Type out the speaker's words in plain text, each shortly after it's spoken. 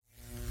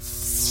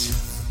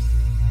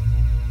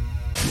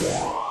The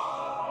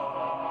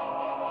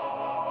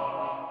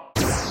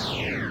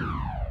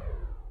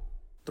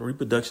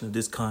reproduction of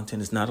this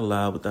content is not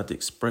allowed without the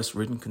express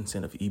written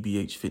consent of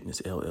EBH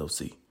Fitness,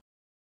 LLC.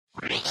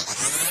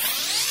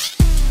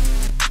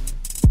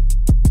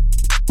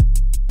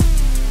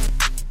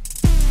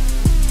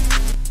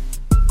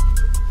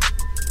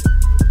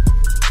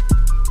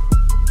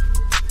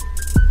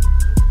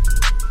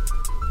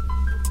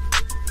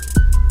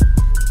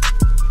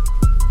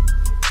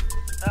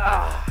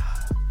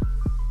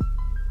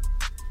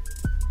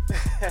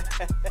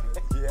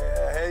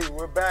 Yeah, hey,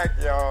 we're back,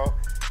 y'all.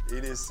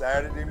 It is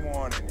Saturday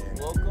morning. And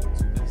welcome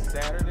to the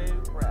Saturday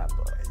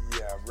wrap-up.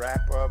 Yeah,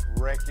 wrap-up,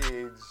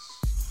 wreckage,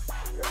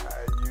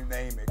 you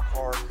name it,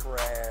 car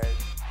crash.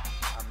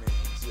 I mean,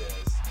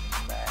 just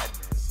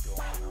madness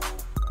going on, man.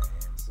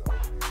 So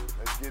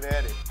let's get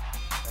at it.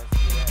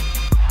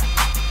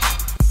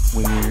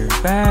 We're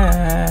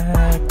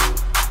back.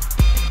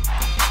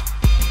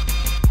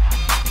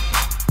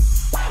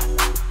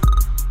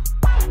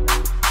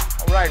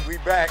 All right, we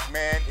back,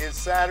 man. It's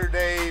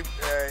Saturday.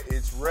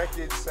 It's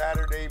wreckage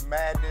Saturday,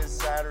 madness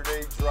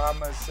Saturday,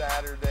 drama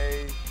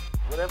Saturday.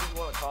 Whatever you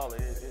want to call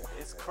it.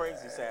 It's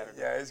crazy Saturday.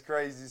 Yeah, it's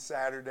crazy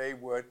Saturday.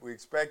 What we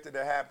expected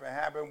to happen,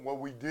 happened. What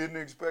we didn't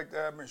expect to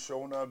happen,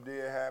 showing up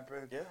did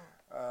happen. Yeah.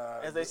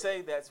 As they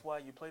say, that's why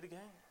you play the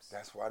games.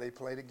 That's why they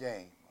play the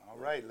game. All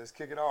right, let's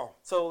kick it off.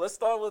 So let's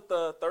start with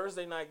the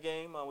Thursday night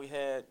game. We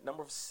had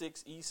number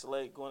 6 East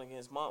Lake going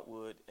against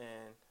Montwood,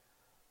 and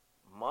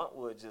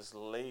Montwood just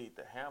laid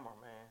the hammer,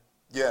 man.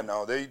 Yeah,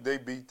 no, they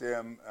beat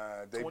them.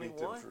 They 21? beat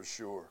them for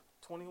sure.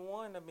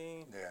 21, I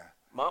mean. Yeah.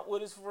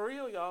 Montwood is for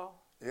real, y'all.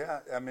 Yeah,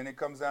 I mean, it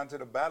comes down to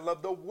the Battle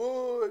of the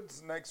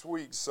Woods next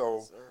week, so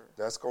Yes,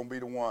 that's going to be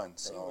the one.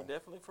 They were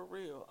definitely for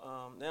real.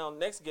 Now,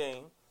 next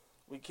game,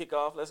 we kick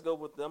off. Let's go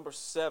with number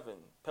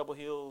 7, Pebble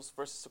Hills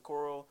versus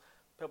Socorro.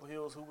 Pebble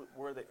Hills, who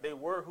were they? They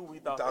were who we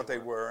thought they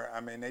were.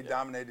 I mean, they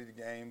dominated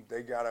the game.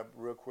 They got up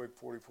real quick,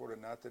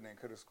 44-0, and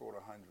could have scored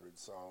 100.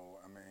 So,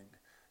 I mean,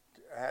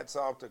 hats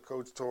off to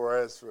Coach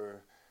Torres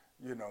for,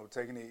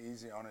 taking it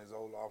easy on his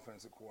old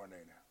offensive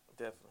coordinator.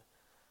 Definitely.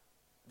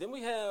 Then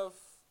we have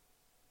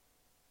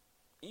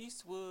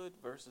Eastwood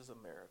versus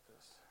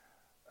Americas.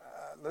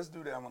 Let's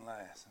do that one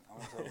last. I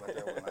want to talk about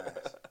that one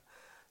last.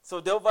 So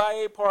Del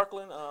Valle,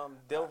 Parkland,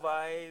 Del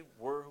Valle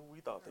were who we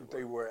thought they were.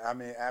 They were, I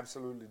mean,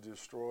 absolutely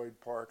destroyed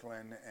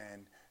Parkland,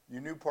 and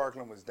you knew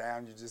Parkland was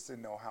down. You just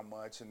didn't know how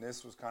much, and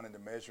this was kind of the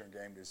measuring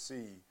game to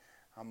see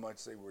how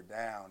much they were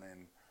down,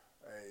 and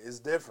it's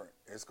different.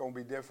 It's going to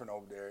be different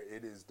over there.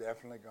 It is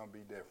definitely going to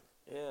be different.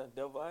 Yeah,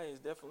 Del Valle is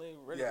definitely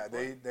ready. Yeah,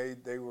 they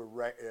were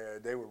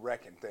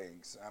wrecking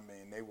things. I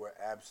mean, they were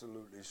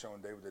absolutely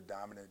showing they were the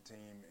dominant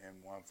team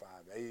in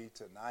 1-5A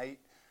tonight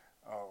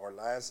or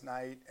last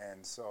night,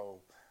 and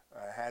so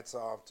hats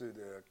off to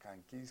the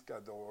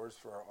Conquistadors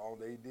for all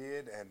they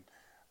did, and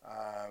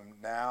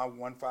now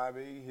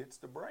 1-5A hits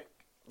the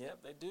break.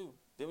 Yep, they do.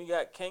 Then we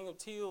got King of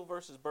Teal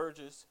versus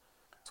Burgess,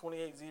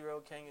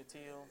 28-0 King of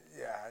Teal.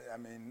 Yeah, I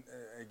mean,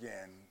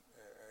 again,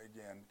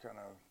 kind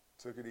of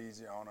took it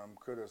easy on them,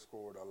 could have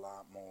scored a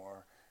lot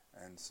more,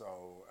 and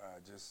so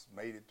just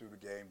made it through the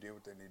game, did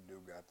what they needed to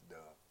do, got the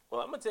dub.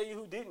 Well, I'm going to tell you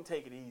who didn't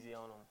take it easy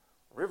on them.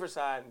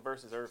 Riverside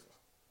versus Irving.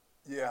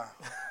 Yeah.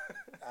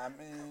 I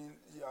mean,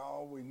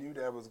 y'all, we knew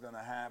that was going to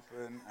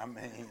happen. I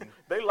mean.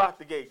 They locked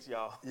the gates,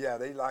 y'all. Yeah,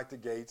 they locked the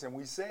gates, and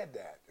we said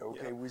that.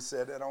 Okay, yeah. We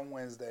said that on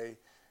Wednesday.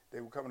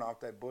 They were coming off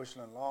that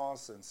Bushland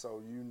loss, and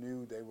so you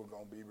knew they were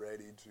going to be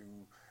ready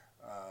to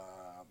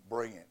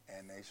bring it,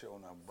 and they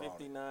showed up.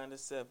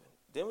 59-7.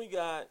 Then we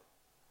got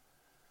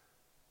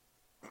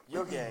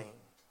your game.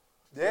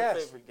 Yes.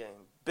 Your favorite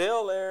game.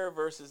 Bel Air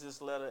versus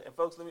Isleta. And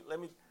folks, let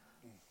me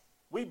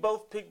we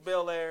both picked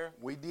Bel Air.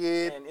 We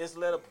did. And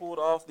Isleta pulled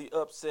off the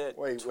upset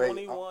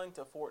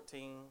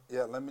 21-14.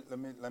 Yeah,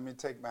 let me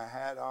take my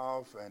hat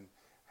off, and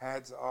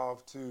hats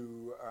off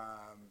to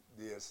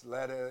the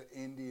Isleta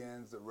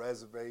Indians, the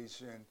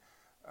reservation.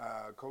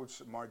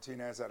 Coach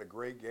Martinez had a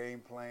great game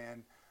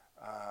plan,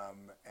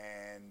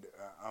 and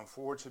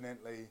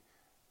unfortunately,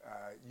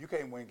 you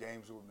can't win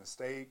games with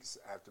mistakes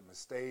after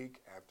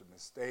mistake after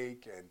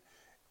mistake. And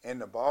in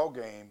the ball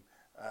game,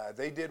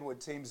 they did what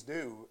teams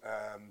do,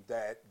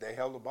 that they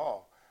held the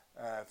ball.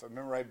 If I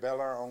remember right,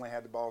 Bel Air only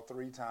had the ball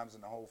 3 times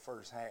in the whole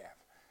first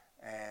half.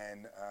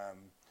 And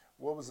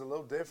what was a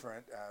little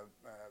different,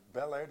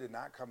 Bel Air did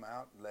not come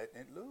out letting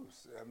it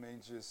loose. I mean,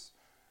 just,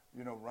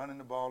 running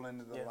the ball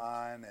into the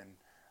line.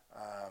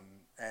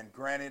 And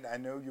granted, I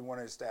know you want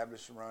to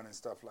establish a run and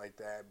stuff like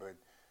that, but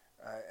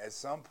at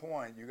some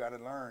point, you got to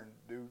learn,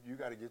 dude, you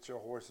got to get your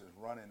horses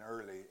running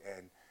early,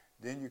 and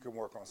then you can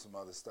work on some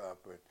other stuff.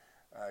 But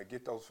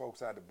get those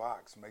folks out of the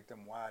box, make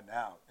them widen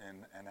out,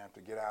 and have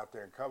to get out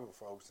there and cover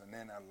folks, and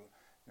then,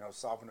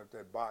 soften up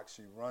that box,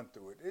 you run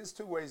through it. There's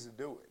 2 ways to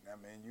do it. I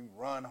mean, you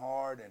run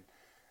hard and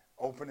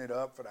open it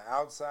up for the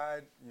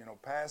outside,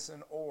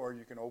 passing, or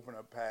you can open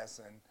up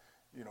passing,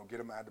 get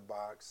them out of the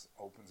box,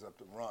 opens up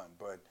the run.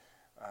 But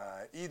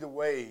either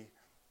way,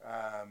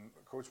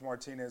 Coach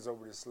Martinez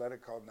over the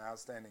Isleta called an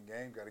outstanding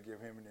game. Got to give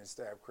him and his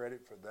staff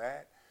credit for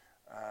that.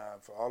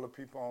 For all the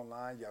people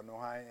online, y'all know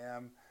how I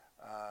am.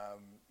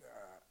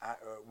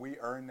 We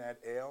earned that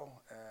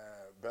L.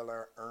 Bel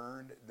Air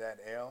earned that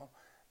L.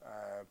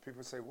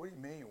 People say, what do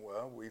you mean?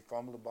 Well, we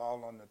fumbled the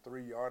ball on the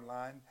 3-yard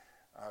line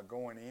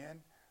going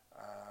in.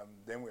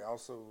 Then we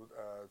also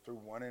threw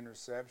one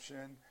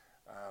interception.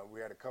 We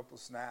had a couple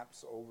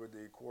snaps over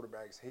the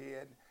quarterback's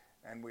head.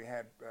 And we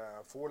had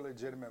 4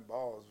 legitimate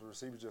balls,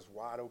 receivers just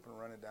wide open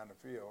running down the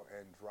field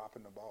and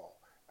dropping the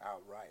ball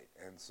outright.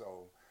 And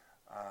so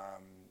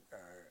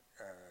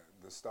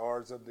the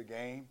stars of the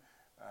game,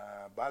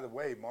 by the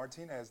way,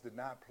 Martinez did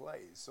not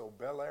play. So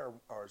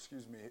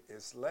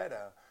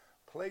Isleta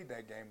played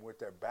that game with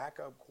their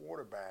backup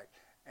quarterback,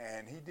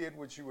 and he did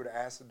what you would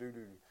ask to do.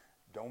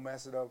 Don't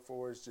mess it up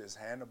for us. Just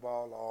hand the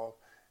ball off.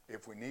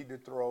 If we need to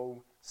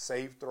throw,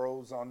 safe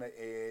throws on the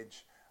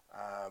edge.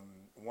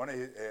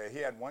 He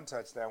had one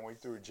touchdown when he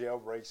threw a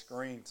jailbreak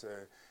screen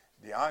to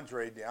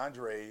DeAndre.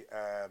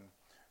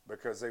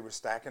 Because they were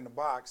stacking the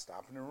box,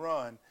 stopping the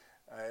run,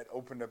 it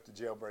opened up the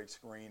jailbreak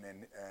screen,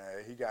 and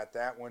he got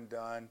that one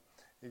done.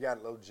 He got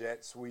a little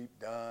jet sweep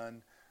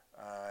done.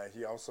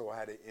 He also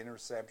had an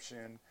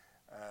interception.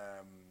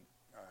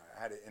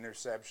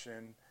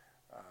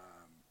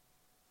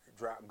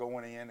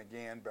 Going in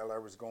again. Bel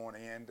Air was going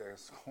in, they're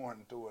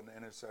scoring through an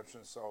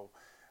interception. So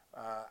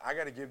I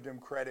got to give them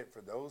credit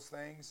for those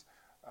things,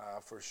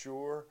 for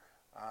sure.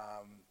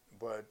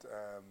 But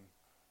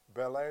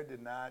Bel Air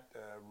did not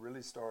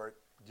really start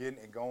getting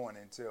it going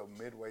until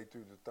midway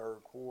through the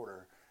third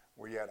quarter,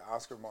 where you had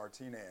Oscar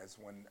Martinez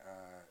when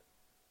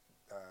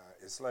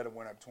Isleta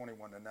went up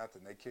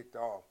 21-0. They kicked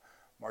off.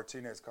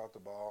 Martinez caught the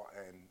ball,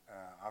 and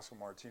Oscar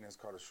Martinez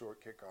caught a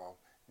short kickoff.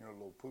 A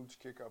little pooch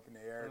kick up in the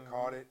air,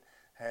 caught it,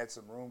 had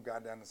some room,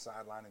 got down the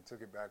sideline, and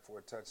took it back for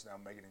a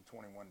touchdown, making it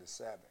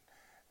 21-7.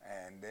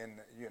 And then,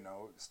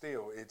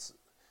 still it's,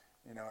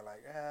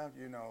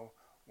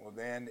 well,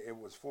 then it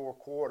was fourth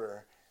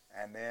quarter,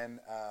 and then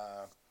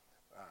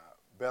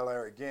Bel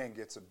Air again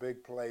gets a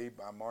big play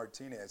by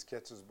Martinez,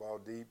 catches the ball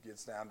deep,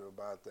 gets down to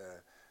about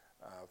the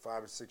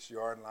 5 or 6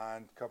 yard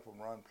line, couple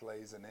run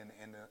plays, and then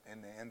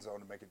in the end zone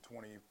to make it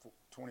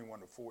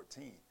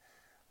 21-14.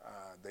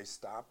 They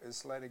stop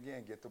Isleta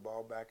again, get the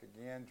ball back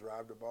again,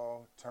 drive the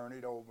ball, turn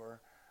it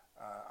over.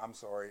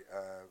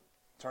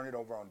 Turn it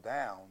over on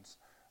downs,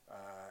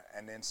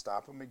 and then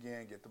stop them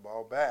again, get the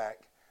ball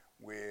back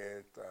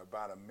with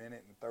about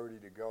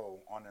 1:30 to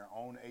go on their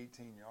own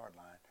 18-yard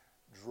line.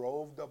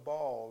 Drove the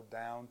ball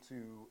down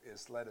to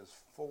Isleta's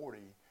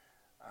 40,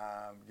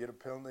 get a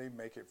penalty,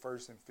 make it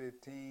 1st and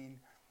 15,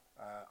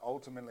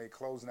 ultimately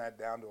closing that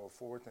down to a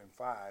 4th and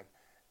 5.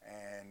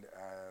 And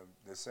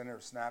the center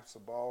snaps the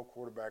ball,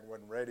 quarterback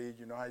wasn't ready.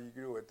 You know how you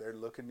do it. They're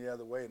looking the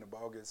other way, and the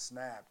ball gets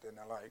snapped, and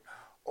they're like,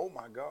 oh,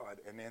 my God,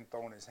 and then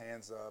throwing his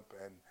hands up,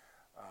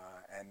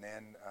 and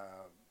then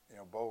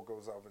ball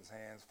goes off his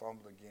hands,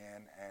 fumble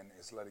again, and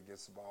Isleta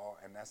gets the ball,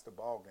 and that's the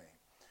ball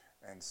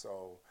game. And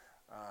so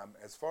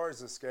as far as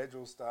the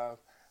schedule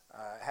stuff,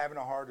 having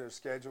a harder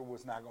schedule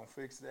was not going to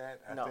fix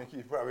that. I think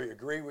you probably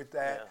agree with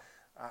that.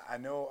 Yeah. I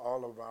know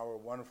all of our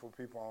wonderful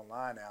people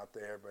online out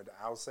there, but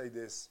I'll say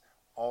this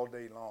all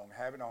day long.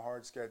 Having a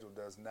hard schedule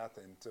does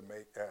nothing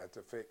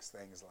to fix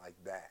things like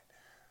that.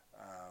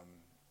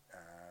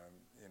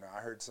 I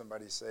heard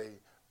somebody say,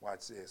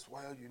 watch this,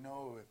 well,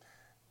 if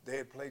they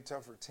had played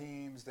tougher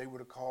teams, they would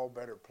have called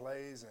better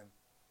plays. And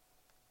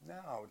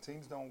no,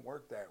 teams don't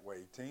work that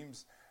way.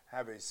 Teams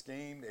have a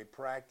scheme, they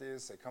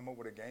practice, they come up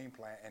with a game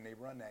plan, and they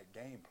run that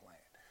game plan.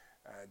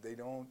 They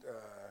don't,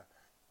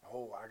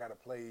 I got to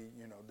play,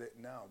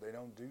 no, they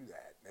don't do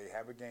that. They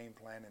have a game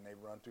plan, and they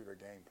run through their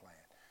game plan.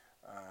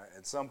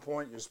 At some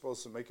point, you're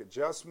supposed to make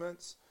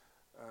adjustments.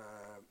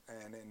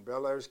 And in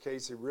Bel Air's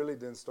case, he really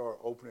didn't start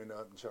opening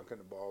up and chunking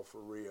the ball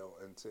for real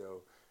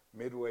until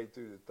midway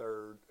through the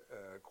third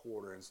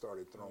quarter and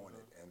started throwing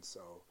it. And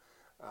so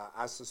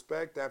I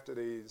suspect after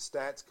the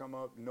stats come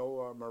up,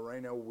 Noah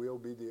Moreno will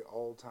be the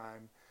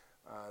all-time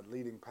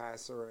leading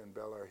passer in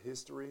Bel Air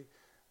history.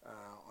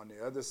 On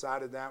the other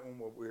side of that one,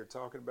 what we were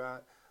talking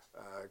about,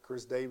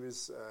 Chris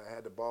Davis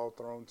had the ball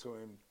thrown to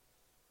him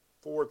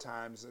 4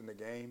 times in the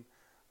game.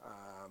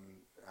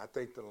 I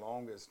think the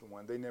longest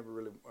one, they never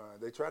really,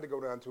 they tried to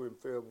go down to him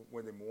field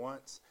with him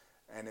once,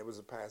 and it was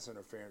a pass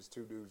interference.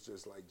 2 dudes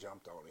just like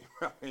jumped on him.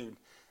 I mean,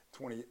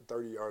 20,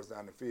 30 yards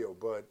down the field.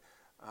 But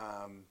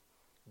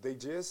they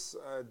just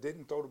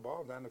didn't throw the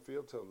ball down the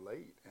field till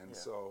late. And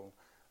so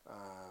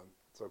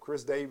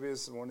Chris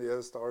Davis, one of the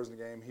other stars in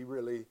the game, he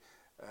really,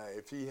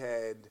 if he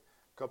had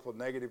a couple of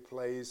negative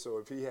plays, so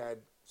if he had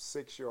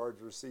 6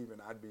 yards receiving,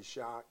 I'd be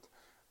shocked.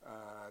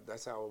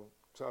 That's how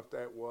tough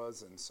that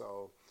was. And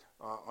so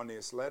on the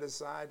Isleta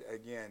side,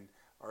 again,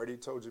 I already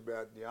told you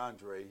about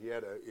DeAndre. He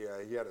had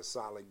a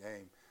solid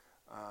game.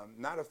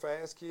 Not a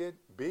fast kid,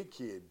 big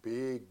kid.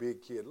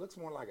 Looks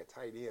more like a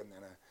tight end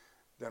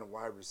than a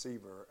wide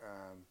receiver.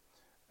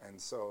 And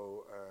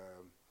so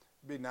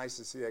it'd be nice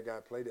to see that guy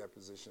play that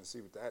position,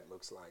 see what that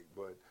looks like.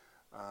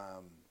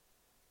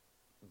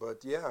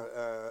 But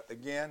yeah,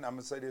 again, I'm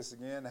gonna say this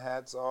again.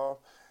 Hats off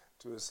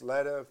to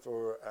Isleta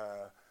for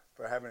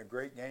for having a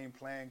great game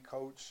plan.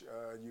 Coach,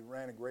 you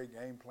ran a great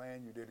game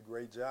plan. You did a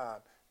great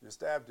job. Your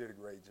staff did a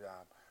great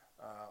job.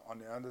 On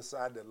the other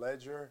side of the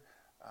ledger,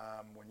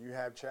 when you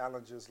have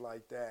challenges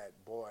like that,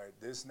 boy,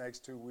 this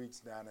next 2 weeks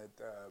down at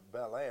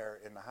Bel Air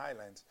in the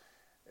Highlands,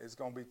 it's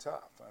going to be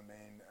tough. I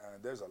mean,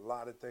 there's a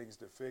lot of things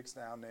to fix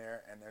down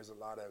there, and there's a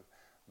lot of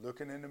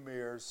looking in the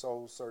mirror,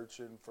 soul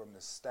searching from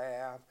the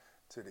staff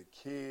to the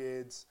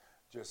kids,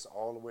 just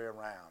all the way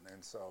around.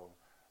 And so,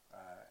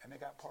 and they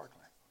got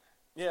Parkland.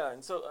 Yeah,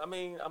 and so, I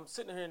mean, I'm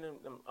sitting here and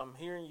I'm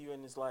hearing you,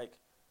 and it's like,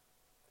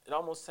 it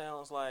almost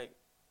sounds like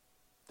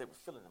they were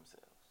feeling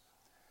themselves.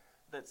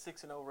 That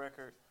 6-0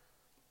 record,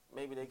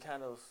 maybe they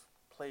kind of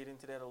played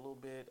into that a little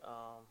bit.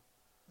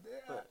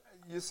 Yeah,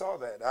 you saw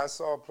that. I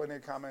saw plenty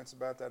of comments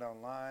about that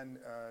online.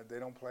 They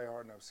don't play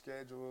hard enough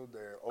schedule.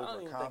 They're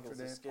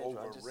overconfident,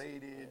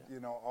 overrated, you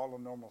know, all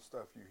the normal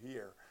stuff you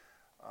hear.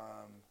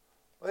 Well,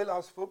 they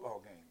lost a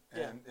football game.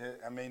 And,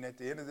 I mean, at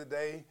the end of the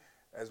day,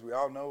 as we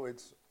all know,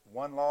 it's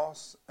one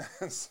loss.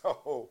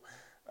 So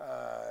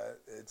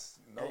it's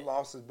no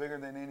loss is bigger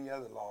than any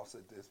other loss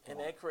at this point.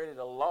 And that created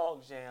a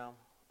log jam.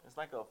 It's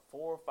like a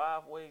 4 or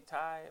 5 way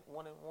tie at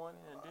 1-1 in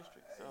the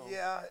district. So.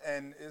 Yeah,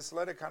 and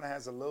Isleta kind of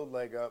has a little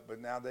leg up, but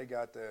now they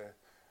got the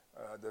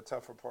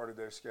tougher part of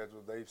their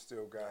schedule. They've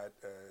still got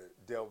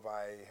Del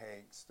Valle,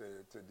 Hanks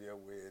to deal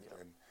with,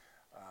 and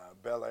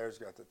Bel Air's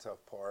got the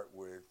tough part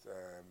with,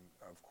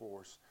 of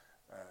course,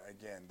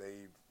 again,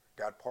 they've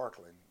got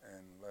Parkland,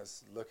 and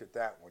let's look at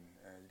that one.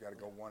 You got to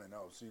go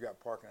 1-0. So you got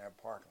Parkland at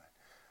Parkland.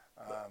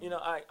 But, you know,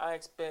 I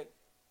expect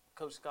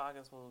Coach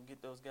Scoggins will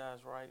get those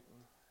guys right.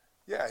 And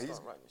yeah, he's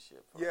writing the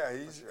ship.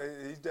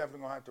 He's definitely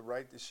gonna have to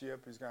right the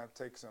ship. He's gonna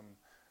take some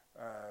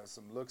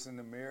looks in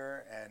the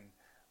mirror and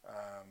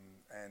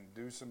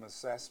do some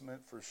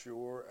assessment for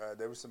sure.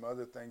 There were some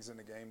other things in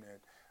the game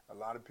that a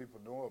lot of people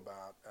know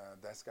about.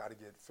 That's got to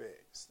get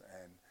fixed,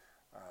 and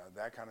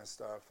that kind of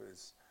stuff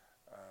is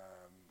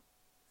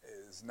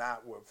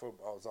not what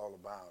football is all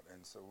about.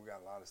 And so we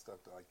got a lot of stuff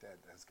like that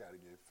that's got to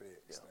get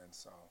fixed. Yeah. And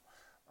so.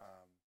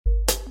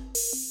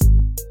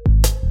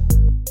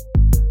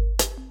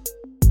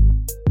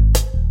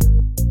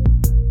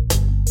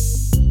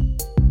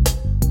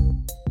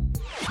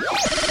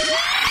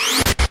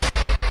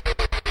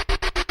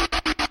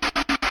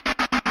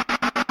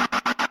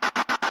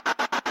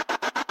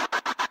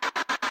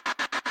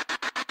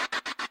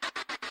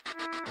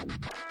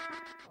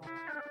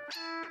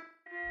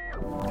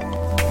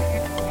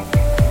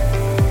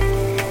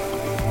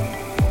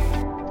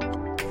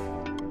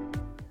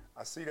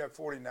 I see that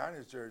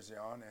 49ers jersey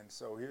on, and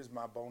so here's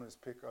my bonus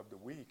pick of the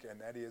week,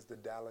 and that is the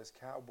Dallas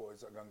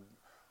Cowboys are going to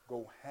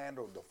go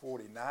handle the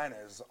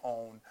 49ers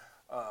on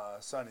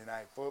Sunday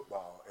Night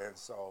Football. And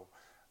so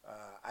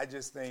I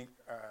just think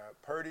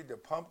Purdy the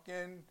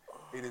Pumpkin,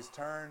 it is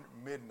turned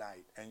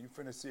midnight, and you're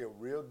finna see a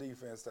real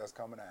defense that's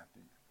coming after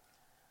you.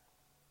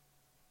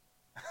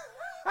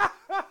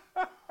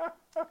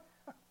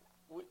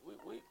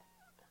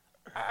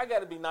 I got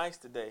to be nice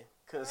today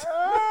because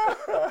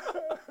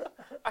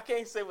I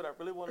can't say what I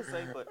really want to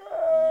say, but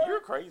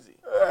you're crazy.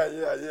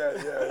 Yeah.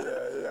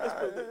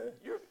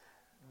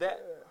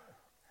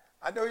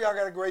 I know y'all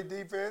got a great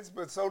defense,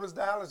 but so does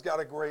Dallas got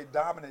a great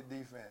dominant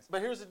defense.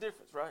 But here's the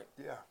difference, right?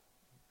 Yeah.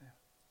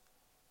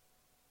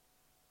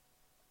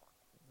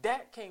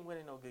 Dak can't win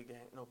in no big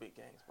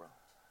games, bro.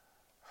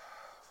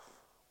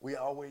 We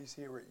always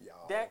hear it,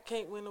 y'all. Dak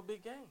can't win no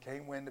big game.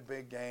 Can't win the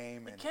big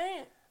game. He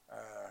can't.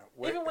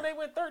 Even when they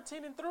went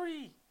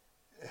 13-3.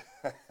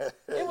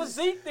 It was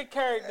Zeke that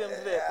carried them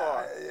to that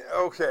far.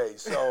 Okay,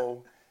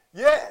 so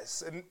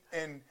yes,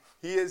 and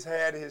he has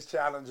had his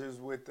challenges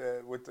with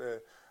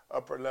the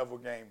upper level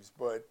games,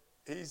 but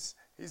he's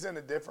in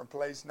a different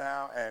place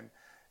now. And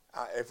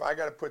if I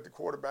got to put the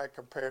quarterback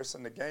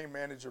comparison, the game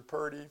manager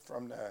Purdy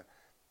from the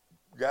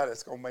guy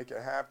that's gonna make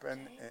it happen.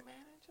 Game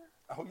manager?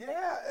 Oh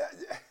yeah.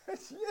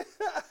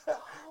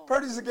 Oh.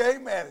 Purdy's a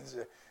game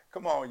manager.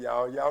 Come on,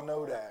 y'all. Y'all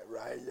know that,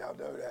 right? Y'all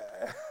know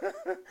that.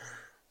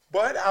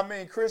 But, I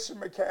mean, Christian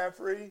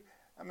McCaffrey,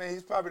 I mean,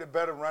 he's probably the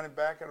better running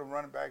back of the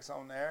running backs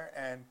on there.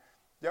 And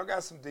y'all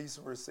got some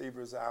decent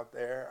receivers out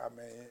there. I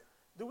mean.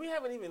 We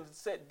haven't even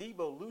set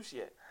Debo loose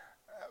yet.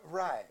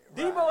 Right.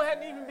 Debo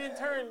hadn't even been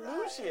turned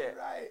loose yet.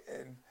 Right.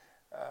 And,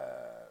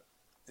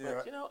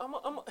 I'm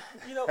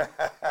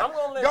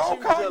going to let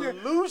you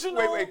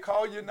delusional. Wait,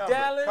 call your number.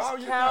 Dallas call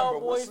your Cowboy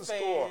number. What's the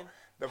score?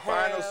 The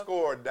final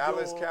score,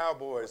 Dallas your...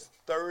 Cowboys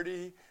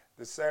 30,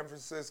 the San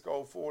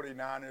Francisco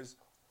 49ers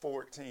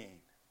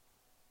 14.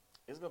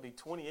 It's going to be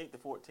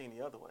 28-14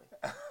 the other way.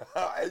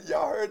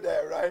 Y'all heard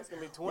that, right? It's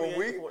going to be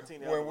 28-14 the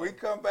other way. When we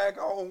come back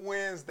on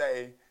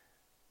Wednesday,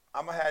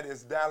 I'm going to have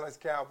this Dallas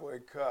Cowboy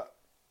cup,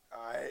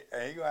 all right?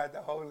 And you're going to have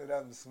to hold it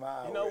up and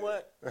smile. You know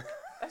what?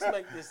 Let's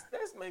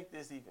make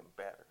this even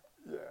better.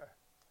 Yeah.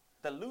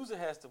 The loser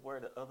has to wear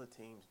the other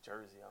team's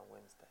jersey on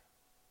Wednesday.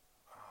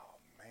 Oh,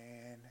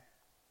 man.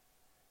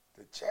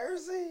 The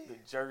jersey? The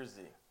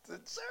jersey. The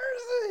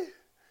jersey.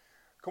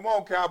 Come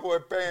on, Cowboy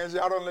fans.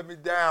 Y'all don't let me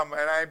down,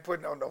 man. I ain't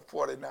putting on no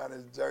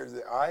 49ers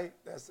jersey. All right?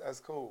 That's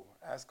cool.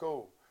 That's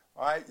cool.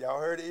 All right, y'all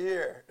heard it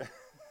here.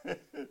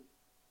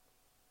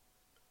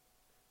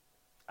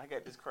 I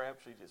got this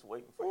Crabtree just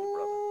waiting for you,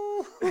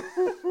 Ooh.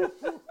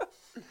 brother.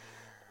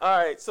 All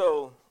right,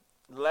 so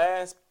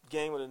last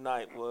game of the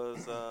night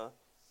was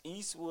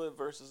Eastwood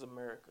versus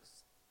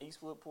Americas.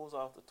 Eastwood pulls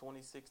off the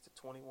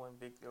 26-21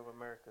 victory over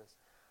Americas.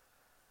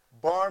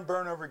 Barn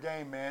burner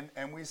game, man,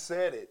 and we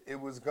said it. It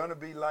was going to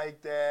be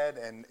like that,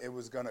 and it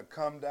was going to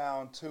come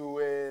down to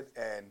it,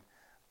 and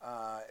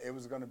it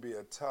was going to be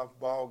a tough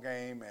ball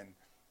game. And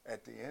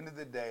at the end of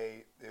the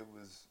day, it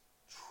was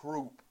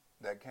Troop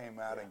that came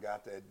out and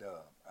got that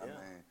dub. I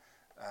mean,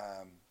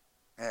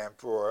 and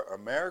for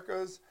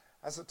Americas,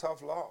 that's a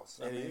tough loss.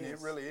 I mean, it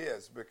really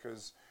is,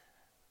 because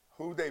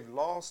who they've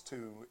lost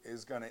to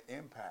is going to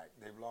impact.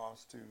 They've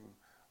lost to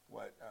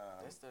what?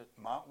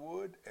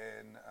 Montwood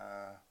and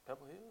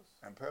Pebble Hills.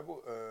 And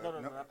Pebble. No,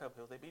 not Pebble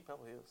Hills. They beat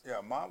Pebble Hills.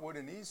 Yeah, Montwood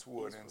and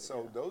Eastwood, and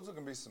so those are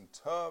going to be some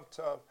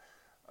tough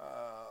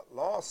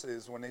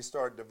losses when they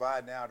start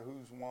dividing out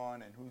who's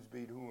won and who's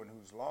beat who and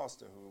who's lost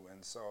to who.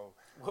 And so,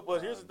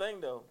 but here's the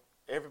thing, though: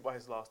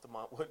 everybody's lost to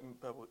Montwood and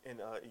Pebble in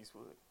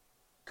Eastwood.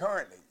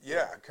 Currently,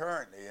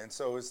 currently, and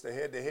so it's the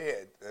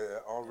head-to-head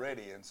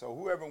already. And so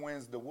whoever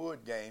wins the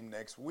Wood game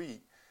next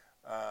week,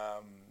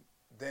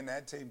 then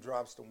that team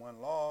drops to one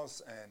loss,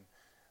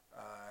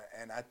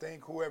 and I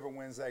think whoever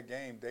wins that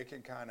game, they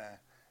can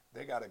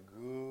they got a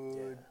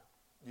good,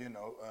 they do.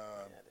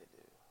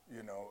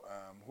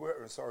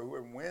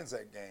 Whoever wins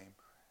that game,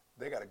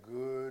 they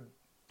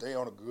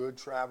on a good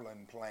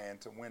traveling plan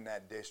to win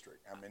that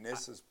district. I mean,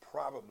 this is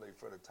probably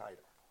for the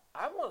title.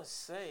 I want to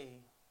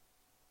say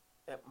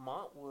that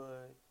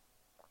Montwood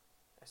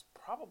has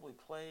probably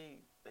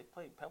played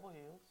Pebble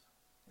Hills.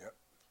 Yep.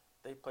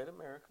 They played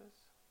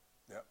Americas.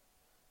 Yep.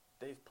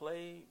 They've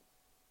played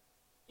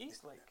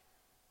Eastlake.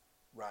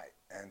 Right.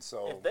 And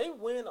so if they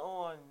win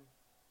on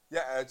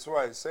that's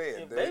what I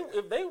said.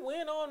 If they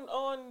win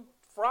on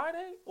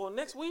Friday or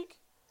next week,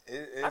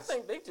 I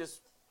think they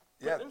just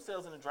put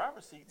themselves in the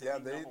driver's seat.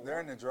 They're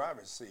in the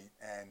driver's seat,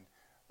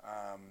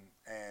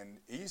 and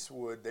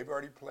Eastwood, they've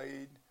already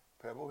played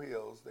Pebble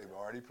Hills, they've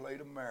already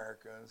played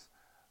Americas,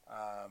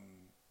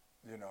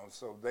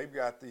 so they've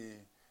got the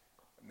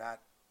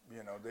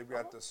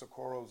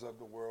Socorros of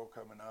the world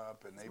coming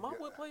up, and they've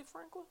Montwood played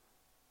Franklin.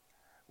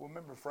 Well,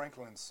 remember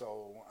Franklin,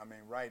 so I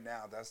mean, right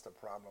now that's the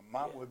problem.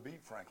 Montwood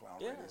beat Franklin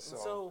already,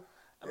 so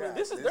I mean,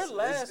 this is their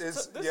last. This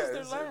is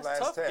their last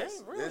tough test.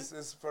 game, really. This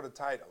is for the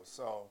title.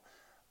 So,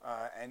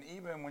 and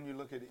even when you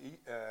look at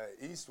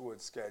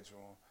Eastwood's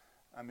schedule,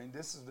 I mean,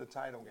 this is the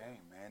title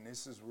game, man.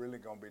 This is really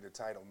going to be the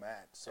title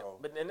match. So,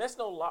 and that's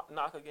no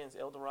knock against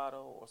El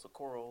Dorado or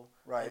Socorro.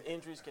 Right. And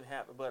injuries can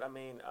happen, but I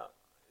mean,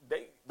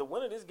 the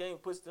winner of this game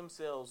puts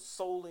themselves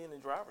solely in the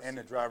driver's seat. In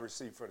the driver's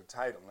seat for the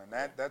title, and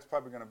that's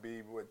probably going to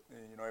be what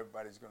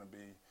everybody's going to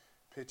be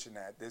pitching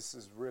at. This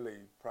is really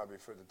probably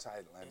for the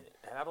title, and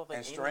I don't think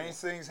and strange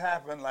things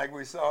happen like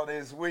we saw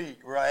this week,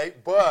 right?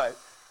 But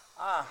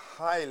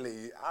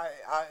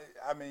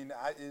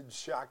it'd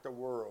shock the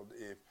world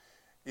if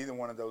either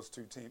one of those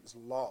two teams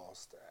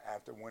lost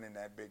after winning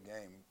that big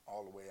game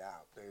all the way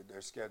out.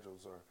 Their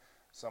schedules are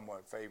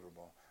somewhat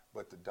favorable.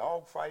 But the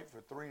dogfight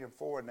for 3 and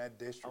 4 in that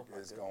district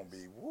is going to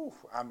be, woo.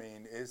 I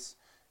mean, it's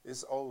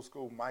old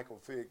school Michael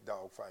Fig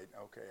dogfight.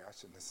 Okay, I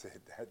shouldn't have said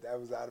that. That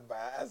was out of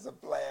bounds. That's a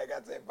flag.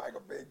 I said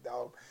Michael Fig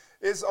dog.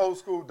 It's old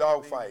school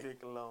dogfight.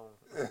 Big alone.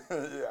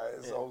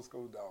 It's old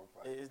school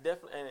dogfight. It's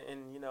definitely,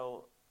 and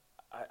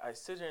I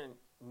sit here and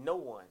no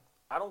one,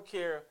 I don't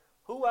care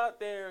who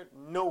out there,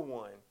 no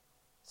one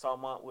saw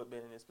Montwood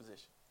being in this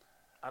position.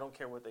 I don't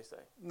care what they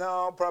say.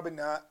 No, probably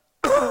not.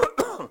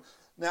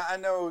 Now, I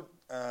know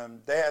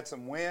they had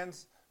some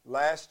wins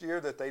last year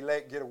that they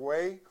let get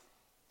away.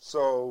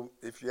 So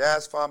if you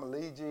ask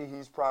Famaligi,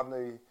 he's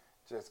probably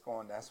just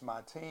going, that's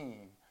my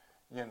team.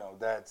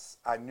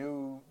 I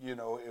knew,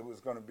 it was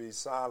going to be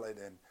solid.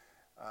 And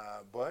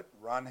but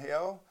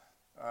Rangel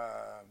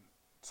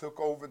took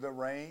over the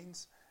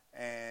reins,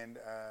 and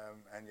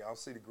y'all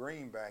see the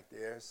green back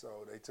there,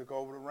 so they took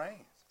over the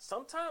reins.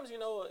 Sometimes,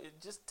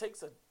 it just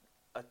takes a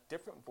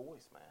different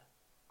voice, man.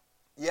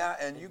 Yeah,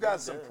 and you got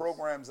some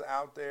programs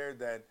out there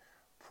that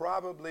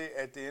probably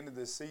at the end of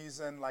the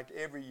season, like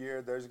every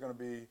year, there's going to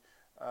be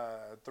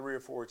 3 or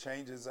 4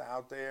 changes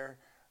out there.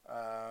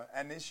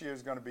 And this year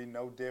is going to be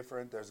no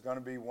different. There's going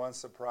to be one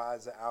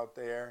surprise out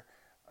there.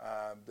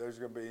 There's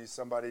going to be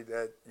somebody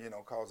that,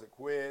 calls it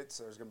quits.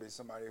 There's going to be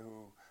somebody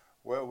who,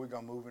 we're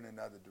going to move in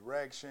another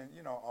direction,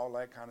 all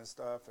that kind of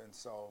stuff. And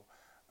so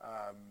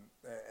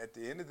at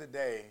the end of the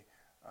day,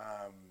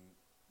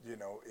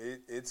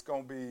 it's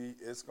going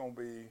to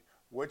be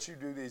what you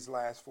do these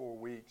last 4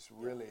 weeks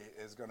really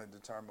is going to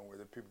determine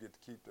whether people get to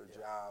keep their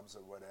jobs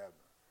or whatever.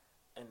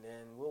 And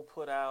then we'll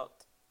put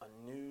out a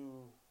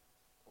new.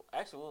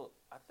 Actually,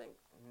 I think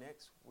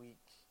next week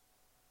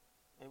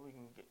maybe we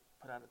can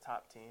put out a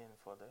top 10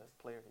 for the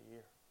Player of the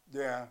Year.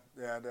 Yeah,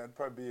 that'd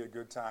probably be a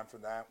good time for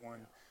that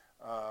one.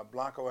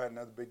 Blanco had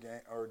another big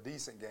game or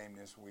decent game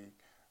this week.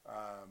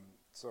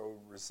 So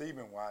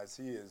receiving wise,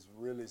 he is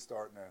really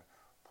starting to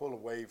pull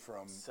away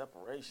from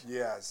separation.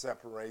 Yeah,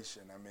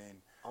 separation. I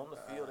mean, on the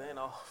field and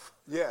off.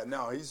 Yeah,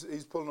 no,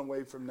 he's pulling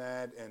away from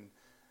that, and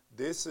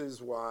this is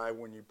why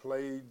when you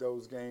play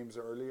those games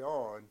early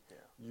on,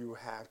 you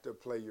have to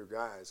play your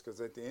guys,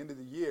 because at the end of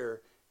the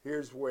year,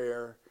 here's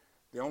where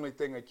the only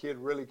thing a kid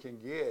really can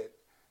get,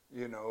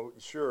 you know,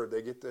 sure,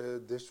 they get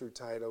the district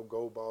title,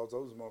 gold balls,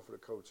 those are more for the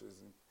coaches,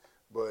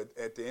 but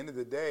at the end of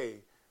the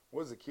day,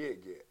 what does a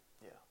kid get?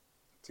 Yeah.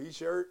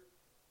 T-shirt,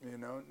 you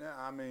know,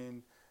 I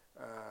mean,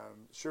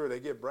 sure, they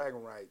get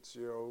bragging rights,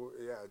 you know,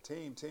 yeah,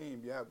 team,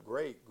 yeah,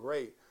 great,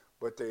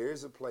 but there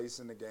is a place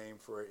in the game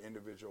for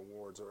individual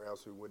awards, or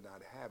else we would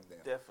not have them.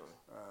 Definitely.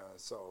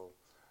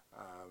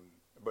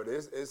 But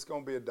it's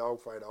going to be a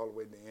dogfight all the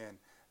way to the end.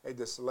 Hey,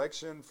 the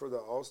selection for the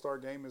All-Star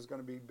game is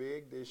going to be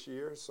big this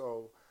year,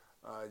 so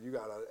you're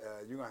going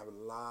to have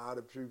a lot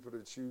of people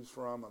to choose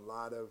from,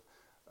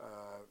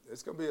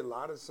 it's going to be a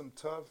lot of some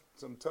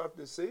tough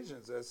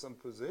decisions at some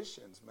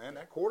positions, man.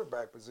 That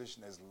quarterback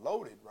position is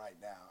loaded right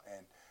now,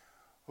 and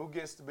who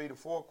gets to be the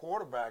 4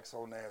 quarterbacks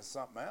on there is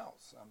something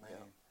else. I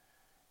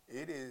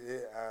mean,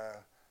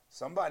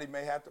 somebody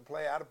may have to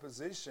play out of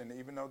position,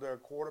 even though they're a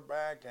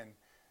quarterback,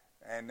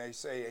 and they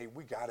say, hey,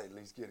 we got to at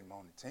least get him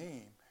on the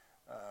team.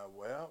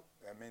 Well,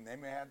 I mean, they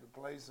may have to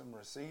play some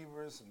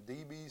receivers, some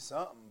DBs,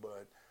 something,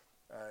 but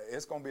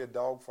it's going to be a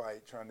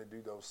dogfight trying to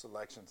do those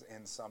selections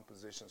in some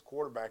positions.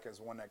 Quarterback is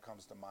one that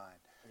comes to mind,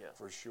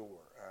 for sure.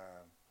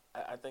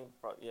 I think,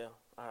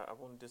 I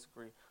wouldn't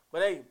disagree.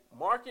 But, hey,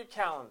 mark your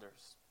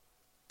calendars.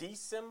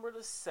 December the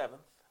 7th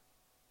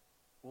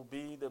will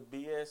be the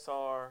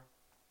BSR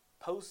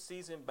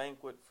postseason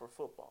banquet for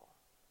football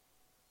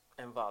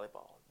and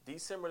volleyball.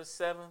 December the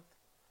 7th,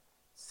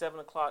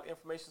 7 o'clock,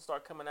 information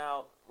start coming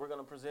out. We're going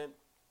to present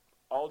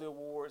all the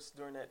awards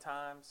during that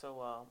time.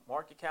 So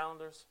mark your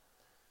calendars.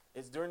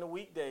 It's during the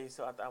weekdays,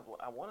 so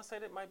I want to say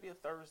that might be a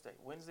Thursday,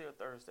 Wednesday or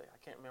Thursday. I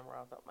can't remember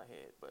off the top of my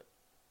head, but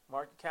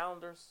mark your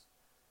calendars.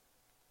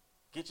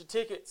 Get your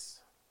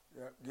tickets.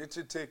 Yeah, get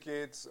your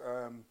tickets.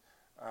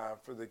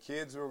 For the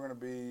kids who are going to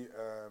be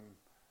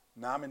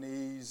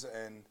nominees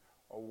and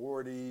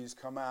awardees,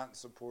 come out and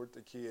support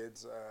the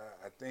kids.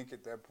 I think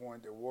at that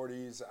point, the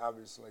awardees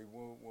obviously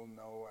will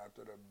know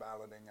after the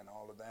balloting and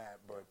all of that,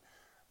 but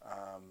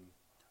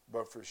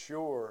for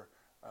sure,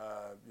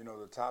 you know,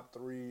 the top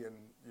 3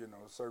 in, you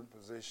know, certain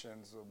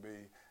positions will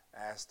be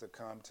asked to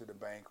come to the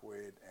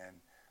banquet,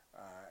 and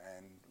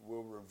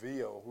we'll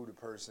reveal who the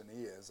person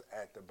is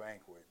at the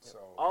banquet. Yep.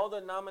 So all the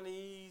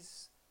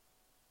nominees,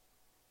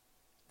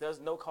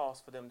 there's no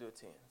cost for them to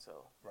attend.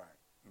 So right.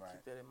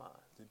 Keep that in mind.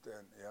 Keep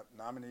that. Yep.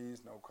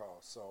 Nominees, no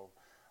cost. So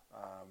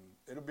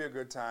it'll be a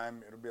good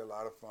time. It'll be a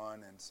lot of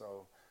fun, and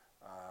so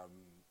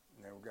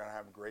you know, we're gonna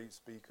have a great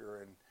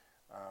speaker, and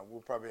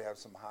we'll probably have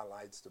some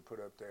highlights to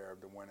put up there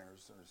of the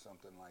winners or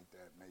something like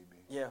that,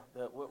 maybe. Yeah.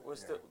 We're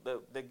still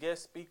the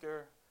guest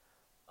speaker.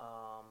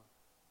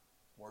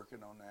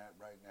 Working on that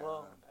right now.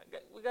 Well,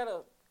 we got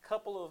a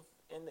couple of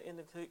in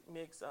the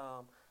mix.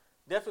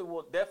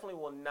 Definitely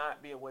will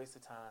not be a waste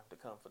of time to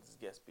come for this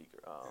guest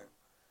speaker.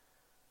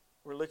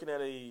 We're looking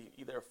at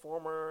either a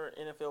former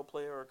NFL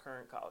player or a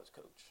current college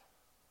coach.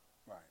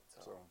 Right.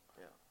 So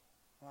yeah.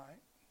 All right.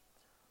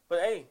 But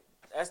hey,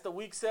 that's the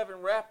Week 7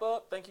 wrap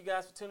up. Thank you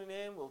guys for tuning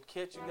in. We'll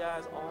catch you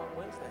guys on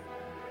Wednesday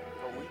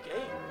for Week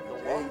 8, the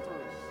walkthrough.